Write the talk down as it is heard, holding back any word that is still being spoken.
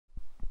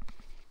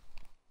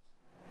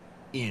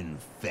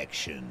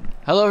Infection.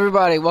 Hello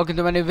everybody, welcome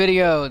to my new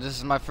video. This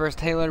is my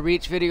first Halo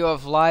Reach video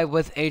of Live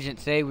with Agent.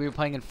 Today we were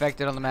playing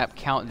Infected on the map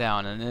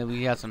Countdown, and then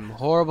we got some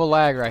horrible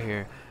lag right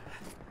here.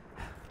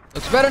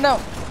 Looks better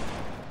now.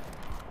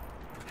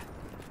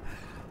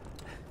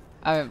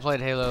 I haven't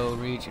played Halo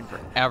Reach in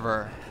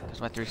forever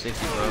because my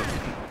 360 broke,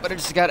 but it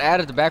just got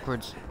added to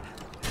backwards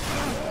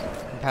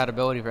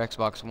compatibility for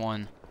Xbox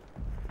One.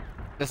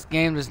 This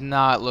game does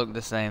not look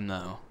the same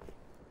though.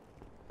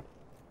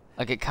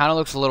 Like, it kind of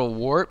looks a little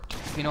warped,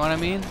 if you know what I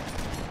mean.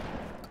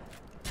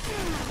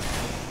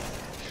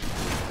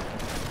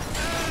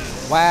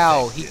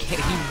 Wow, he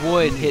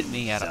would hit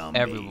me out of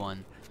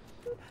everyone.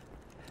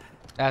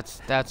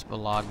 That's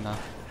Bologna.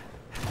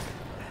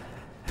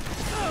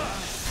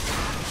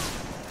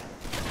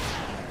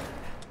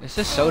 This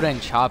is so dang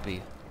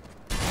choppy.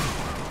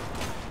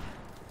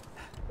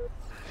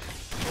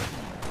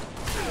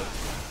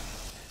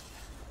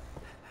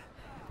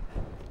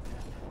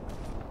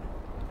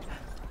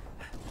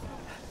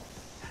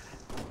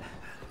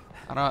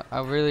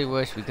 I really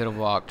wish we could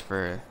have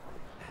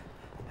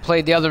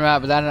played the other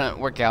map, but that didn't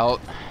work out.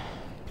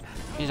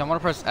 Jeez, I want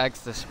to press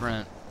X to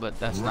sprint, but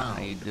that's not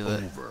how you do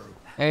it.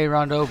 Hey,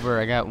 round over.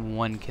 I got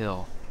 1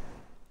 kill.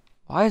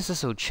 Why is this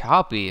so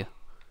choppy?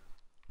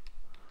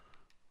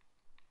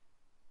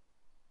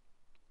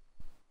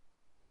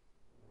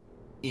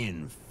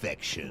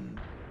 Infection.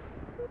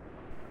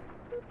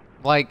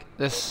 Like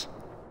this.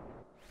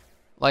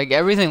 Like,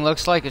 everything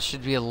looks like it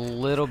should be a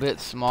little bit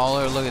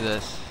smaller. Look at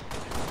this.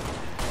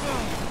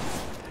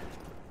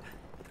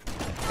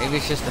 Maybe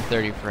it's just the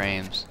 30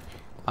 frames.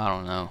 I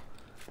don't know.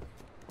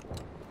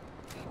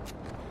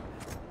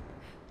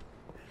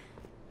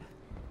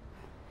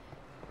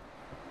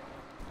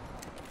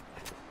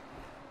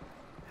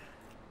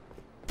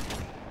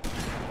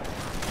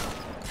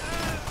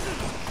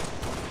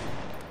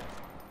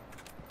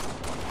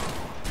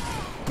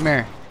 Come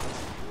here.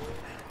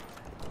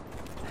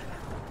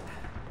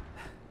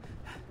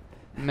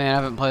 Man, I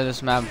haven't played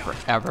this map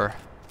forever.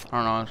 I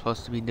don't know what I'm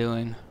supposed to be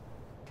doing.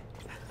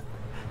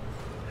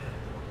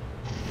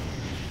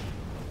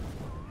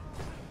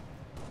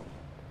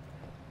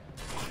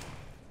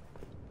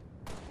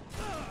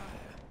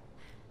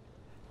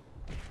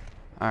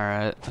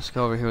 Alright, let's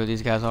go over here where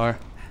these guys are.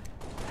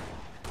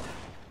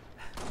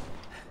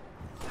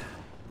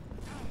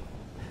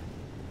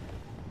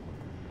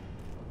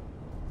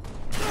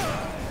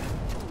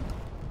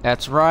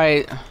 That's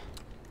right.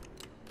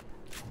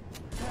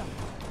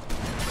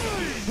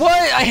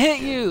 What? I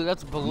hit you!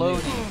 That's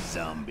baloney.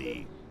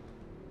 Zombie.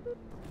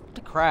 What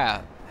the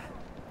crap?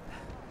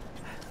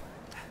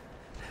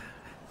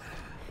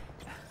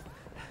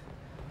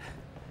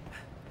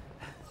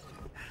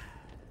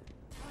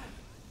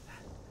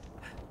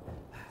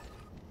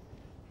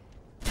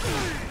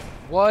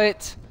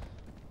 What?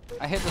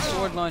 I hit the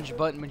sword lunge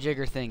button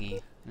majigger thingy.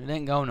 It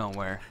didn't go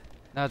nowhere.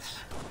 That's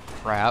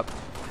crap.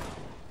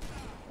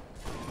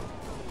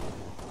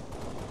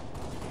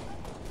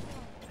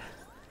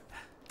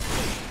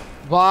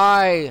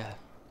 Why?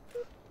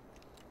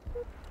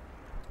 Look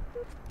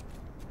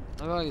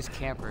at all these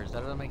campers.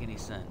 That doesn't make any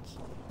sense.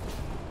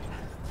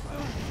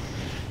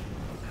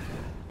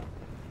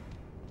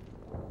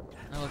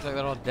 It looks like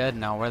they're all dead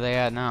now. Where are they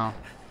at now?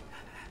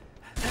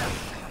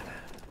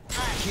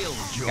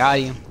 Got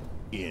him.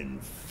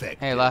 Infected.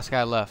 Hey, last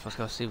guy left. Let's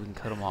go see if we can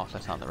cut him off.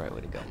 That's not the right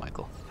way to go,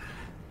 Michael.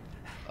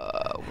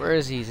 Where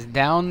is he? He's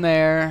down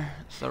there.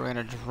 So we're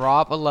gonna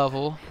drop a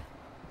level,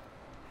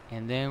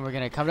 and then we're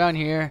gonna come down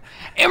here,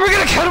 and we're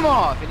gonna cut him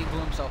off. And he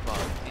blew himself up,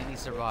 and he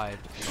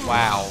survived.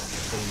 Wow.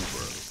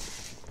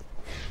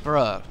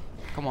 Bruh,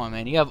 come on,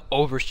 man. You have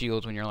over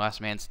shields when you're last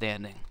man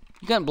standing.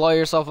 You couldn't blow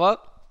yourself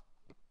up.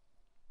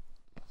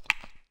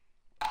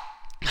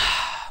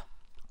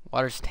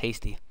 Water's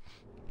tasty.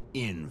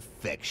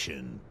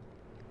 Infection.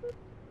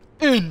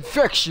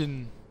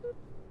 Infection.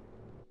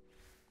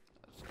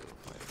 Let's go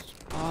find a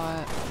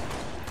spot.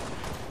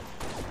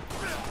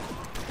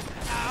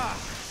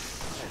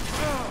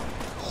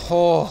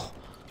 Oh,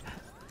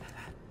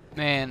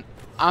 man,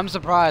 I'm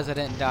surprised I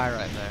didn't die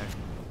right there.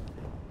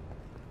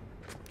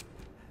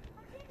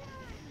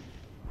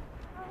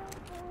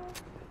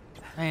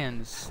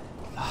 Man,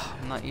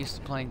 I'm not used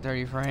to playing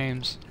 30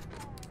 frames.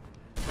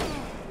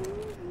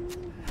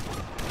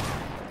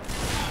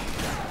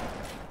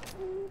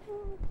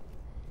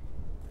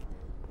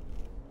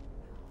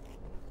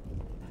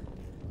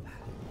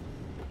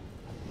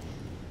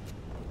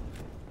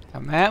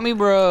 Come at me,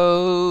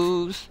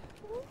 bros.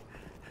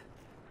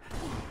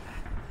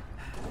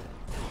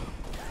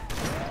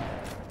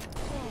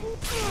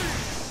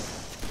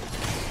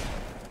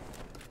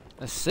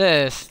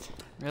 Assist?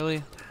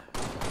 Really?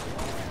 I'm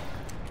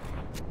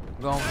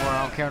going for it.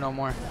 I don't care no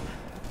more.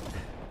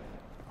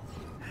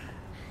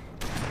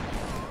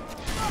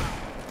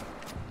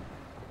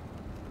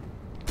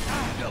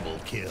 Double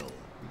kill. Here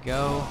we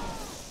go.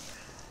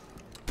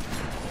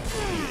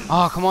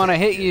 Oh, come on, I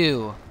hit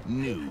you.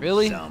 New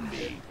Really?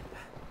 zombie.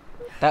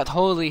 That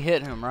totally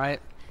hit him, right?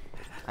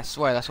 I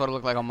swear, that's what it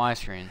looked like on my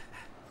screen.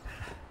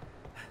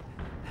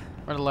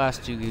 Where are the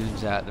last two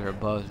goons at? They're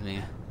above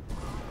me.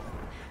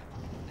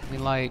 Let me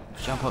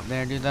like jump up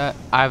there and do that.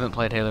 I haven't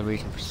played Halo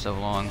Reach for so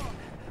long.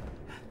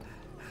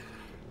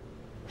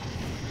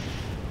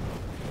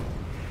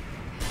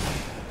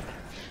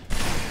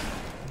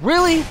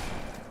 Really?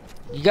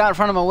 You got in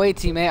front of my way,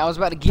 teammate. I was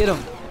about to get him.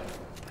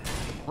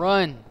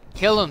 Run.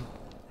 Kill him.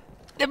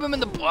 Nip him in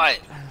the butt.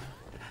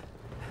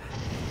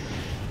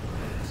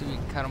 See if we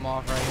can cut him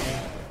off right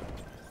here.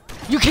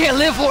 You can't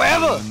live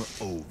forever! Game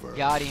over.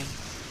 Got him.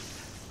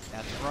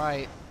 That's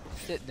right.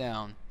 Sit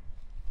down.